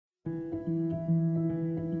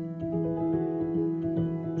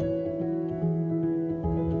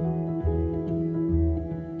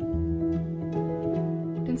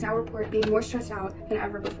report being more stressed out than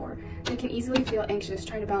ever before. They can easily feel anxious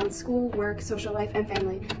trying to balance school, work, social life, and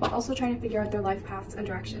family, while also trying to figure out their life paths and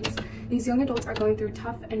directions. These young adults are going through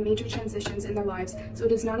tough and major transitions in their lives, so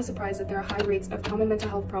it is not a surprise that there are high rates of common mental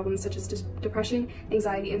health problems such as depression,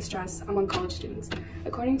 anxiety, and stress among college students.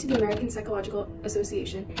 According to the American Psychological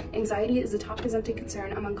Association, anxiety is the top presented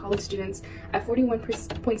concern among college students at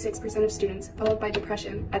 41.6% of students, followed by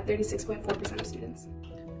depression at 36.4% of students.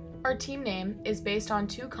 Our team name is based on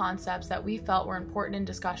two concepts that we felt were important in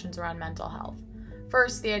discussions around mental health.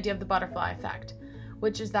 First, the idea of the butterfly effect,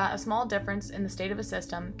 which is that a small difference in the state of a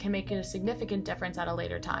system can make a significant difference at a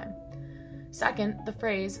later time. Second, the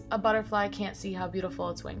phrase, "a butterfly can't see how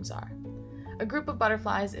beautiful its wings are." A group of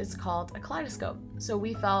butterflies is called a kaleidoscope, so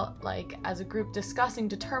we felt like as a group discussing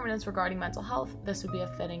determinants regarding mental health, this would be a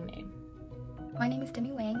fitting name. My name is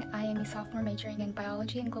Demi Wang. I am a sophomore majoring in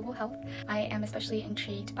biology and global health. I am especially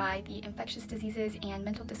intrigued by the infectious diseases and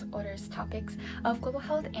mental disorders topics of global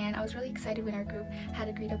health, and I was really excited when our group had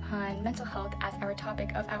agreed upon mental health as our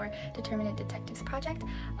topic of our Determinant Detectives project.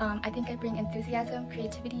 I think I bring enthusiasm,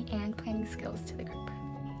 creativity, and planning skills to the group.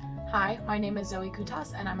 Hi, my name is Zoe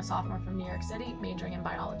Kutas, and I'm a sophomore from New York City, majoring in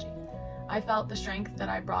biology. I felt the strength that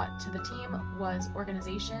I brought to the team was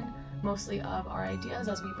organization, mostly of our ideas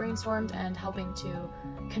as we brainstormed, and helping to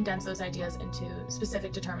condense those ideas into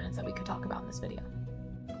specific determinants that we could talk about in this video.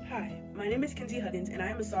 Hi, my name is Kinsey Huggins, and I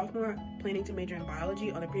am a sophomore planning to major in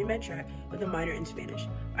biology on the pre-med track with a minor in Spanish.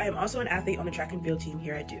 I am also an athlete on the track and field team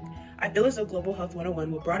here at Duke. I feel as though Global Health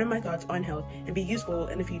 101 will broaden my thoughts on health and be useful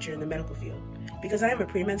in the future in the medical field. Because I am a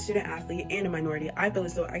pre-med student athlete and a minority, I feel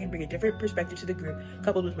as though I can bring a different perspective to the group,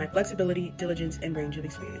 coupled with my flexibility, diligence, and range of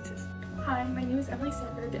experiences. Hi, my name is Emily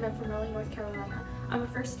Sandberg, and I'm from Raleigh, North Carolina. I'm a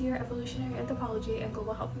first-year evolutionary anthropology and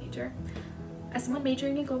global health major. As someone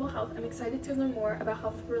majoring in global health, I'm excited to learn more about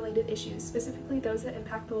health-related issues, specifically those that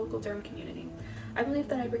impact the local Durham community. I believe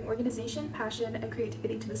that I bring organization, passion, and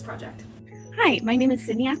creativity to this project. Hi, my name is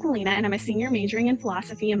Sydney Aquilina, and I'm a senior majoring in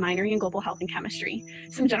philosophy and minoring in global health and chemistry.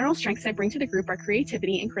 Some general strengths I bring to the group are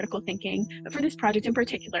creativity and critical thinking, but for this project in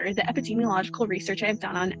particular, the epidemiological research I have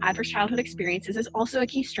done on adverse childhood experiences is also a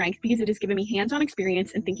key strength because it has given me hands-on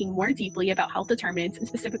experience in thinking more deeply about health determinants and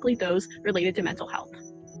specifically those related to mental health.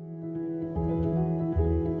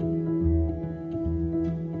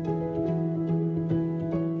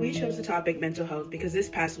 We chose the topic mental health because this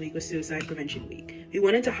past week was Suicide Prevention Week. We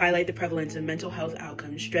wanted to highlight the prevalence of mental health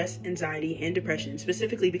outcomes, stress, anxiety, and depression,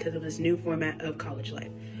 specifically because of this new format of college life.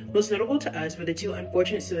 Most notable to us were the two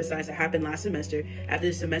unfortunate suicides that happened last semester after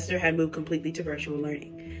the semester had moved completely to virtual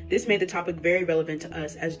learning. This made the topic very relevant to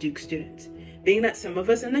us as Duke students. Being that some of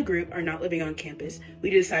us in the group are not living on campus, we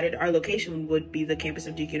decided our location would be the campus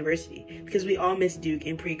of Duke University because we all miss Duke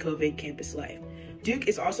in pre-COVID campus life. Duke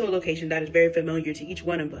is also a location that is very familiar to each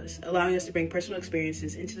one of us, allowing us to bring personal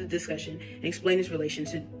experiences into the discussion and explain its relation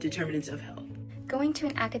to determinants of health. Going to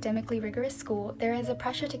an academically rigorous school, there is a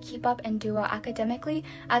pressure to keep up and do well academically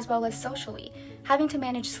as well as socially. Having to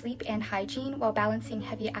manage sleep and hygiene while balancing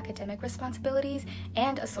heavy academic responsibilities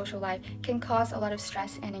and a social life can cause a lot of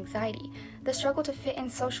stress and anxiety. The struggle to fit in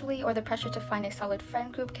socially or the pressure to find a solid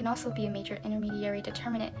friend group can also be a major intermediary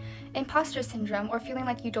determinant. Imposter syndrome, or feeling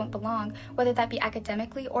like you don't belong, whether that be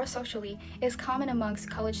academically or socially, is common amongst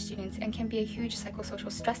college students and can be a huge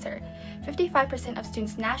psychosocial stressor. 55% of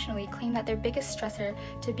students nationally claim that their biggest stressor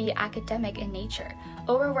to be academic in nature.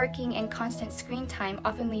 Overworking and constant screen time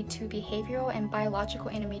often lead to behavioral and biological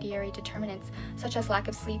intermediary determinants such as lack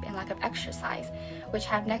of sleep and lack of exercise, which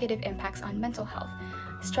have negative impacts on mental health.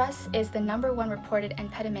 Stress is the #1 reported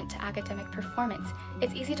impediment to academic performance.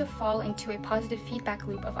 It's easy to fall into a positive feedback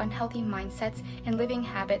loop of unhealthy mindsets and living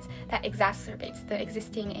habits that exacerbates the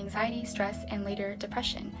existing anxiety, stress, and later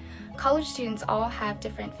depression. College students all have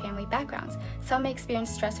different family backgrounds. Some may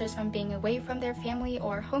experience stressors from being away from their family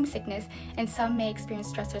or homesickness, and some may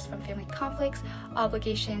experience stressors from family conflicts,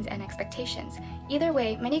 obligations, and expectations. Either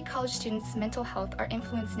way, many college students' mental health are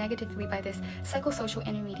influenced negatively by this psychosocial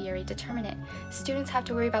intermediary determinant. Students have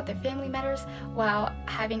to worry about their family matters while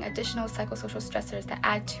having additional psychosocial stressors that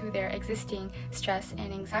add to their existing stress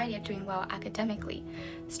and anxiety of doing well academically.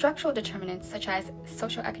 Structural determinants such as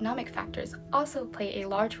socioeconomic factors also play a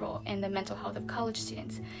large role in the mental health of college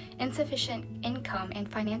students. Insufficient income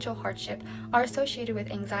and financial hardship are associated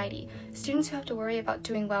with anxiety. Students who have to worry about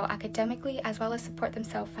doing well academically as well as support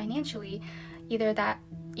themselves financially, either that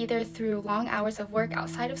either through long hours of work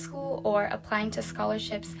outside of school or applying to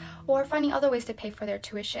scholarships or finding other ways to pay for their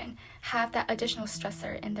tuition, have that additional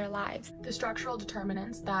stressor in their lives. The structural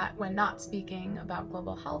determinants that, when not speaking about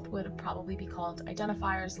global health, would probably be called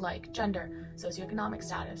identifiers like gender, socioeconomic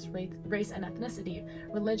status, race and ethnicity,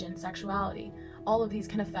 religion, sexuality. All of these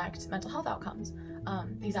can affect mental health outcomes.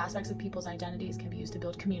 These aspects of people's identities can be used to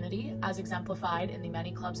build community, as exemplified in the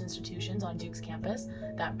many clubs and institutions on Duke's campus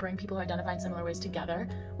that bring people who identify in similar ways together,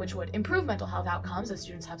 which would improve mental health outcomes as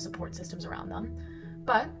students have support systems around them.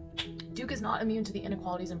 But Duke is not immune to the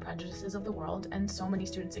inequalities and prejudices of the world, and so many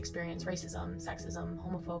students experience racism, sexism,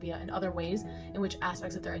 homophobia, and other ways in which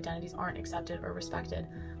aspects of their identities aren't accepted or respected,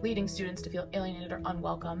 leading students to feel alienated or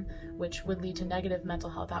unwelcome, which would lead to negative mental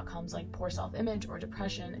health outcomes like poor self-image or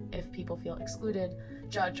depression if people feel excluded,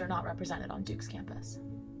 judged, or not represented on Duke's campus.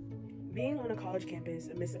 Being on a college campus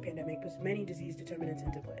amidst the pandemic puts many disease determinants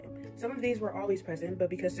into play. Some of these were always present, but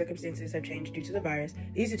because circumstances have changed due to the virus,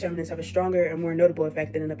 these determinants have a stronger and more notable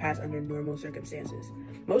effect than in the past under normal circumstances.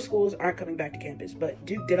 Most schools aren't coming back to campus, but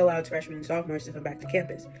Duke did allow its freshmen and sophomores to come back to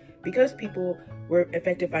campus. Because people were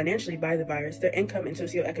affected financially by the virus, their income and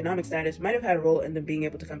socioeconomic status might have had a role in them being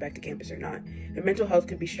able to come back to campus or not. Their mental health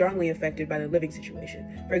could be strongly affected by their living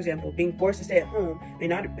situation. For example, being forced to stay at home may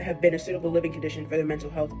not have been a suitable living condition for their mental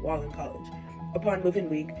health while in college. Upon move-in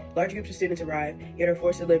week, large groups of students arrive, yet are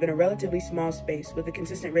forced to live in a relatively small space with a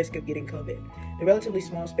consistent risk of getting COVID. The relatively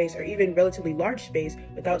small space or even relatively large space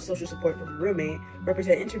without social support from a roommate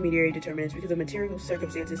represent intermediary determinants because of material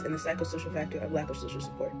circumstances and the psychosocial factor of lack of social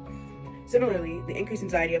support. Similarly, the increased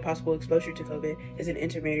anxiety of possible exposure to COVID is an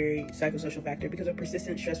intermediary psychosocial factor because of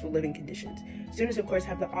persistent stressful living conditions. Students, of course,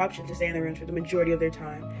 have the option to stay in their rooms for the majority of their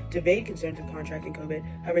time to evade concerns of contracting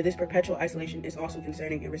COVID. However, this perpetual isolation is also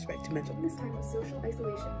concerning in respect to mental health. In this time of social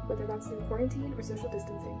isolation, whether that's through quarantine or social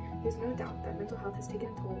distancing, there's no doubt that mental health has taken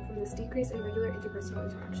a toll from this decrease in regular interpersonal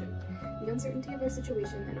interaction. The uncertainty of our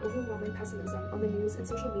situation and overwhelming pessimism on the news and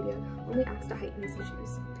social media only acts to heighten these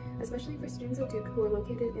issues. Especially for students at Duke who are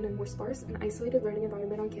located in a more sparse and isolated learning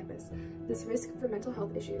environment on campus, this risk for mental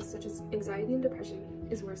health issues such as anxiety and depression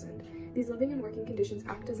is worsened. These living and working conditions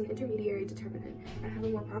act as an intermediary determinant and have a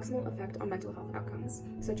more proximal effect on mental health outcomes,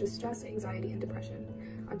 such as stress, anxiety, and depression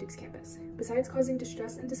on Duke's campus. Besides causing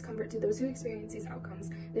distress and discomfort to those who experience these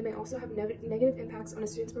outcomes, they may also have negative impacts on a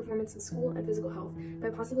student's performance in school and physical health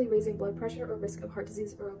by possibly raising blood pressure or risk of heart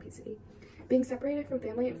disease or obesity. Being separated from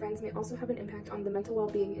family and friends may also have an impact on the mental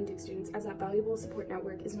well-being in Duke students, as that valuable support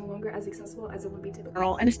network is no longer as accessible as it would be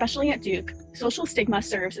typical. And especially at Duke, social stigma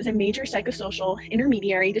serves as a major psychosocial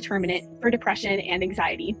intermediary determinant for depression and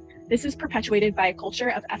anxiety. This is perpetuated by a culture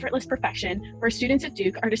of effortless perfection where students at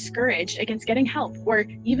Duke are discouraged against getting help or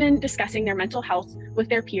even discussing their mental health with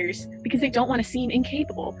their peers because they don't want to seem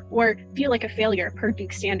incapable or feel like a failure per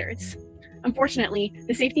Duke standards. Unfortunately,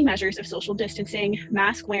 the safety measures of social distancing,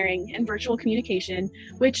 mask wearing, and virtual communication,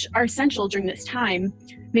 which are essential during this time,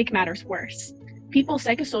 make matters worse. People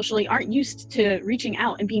psychosocially aren't used to reaching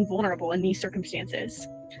out and being vulnerable in these circumstances.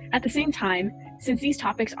 At the same time, since these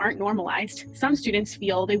topics aren't normalized, some students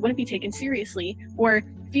feel they wouldn't be taken seriously or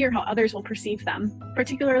fear how others will perceive them,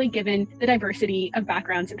 particularly given the diversity of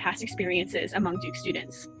backgrounds and past experiences among Duke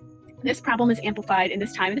students. This problem is amplified in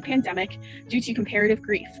this time of the pandemic due to comparative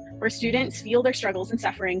grief, where students feel their struggles and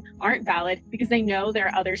suffering aren't valid because they know there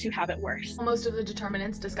are others who have it worse. While most of the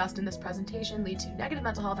determinants discussed in this presentation lead to negative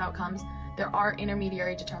mental health outcomes, there are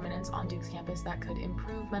intermediary determinants on Duke's campus that could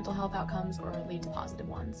improve mental health outcomes or lead to positive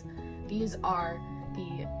ones. These are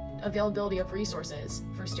the availability of resources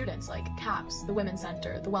for students like CAPS, the Women's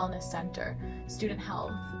Center, the Wellness Center, Student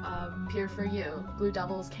Health, Peer for You, Blue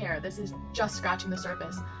Devils Care. This is just scratching the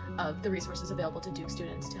surface of the resources available to Duke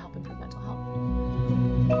students to help improve mental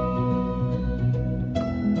health.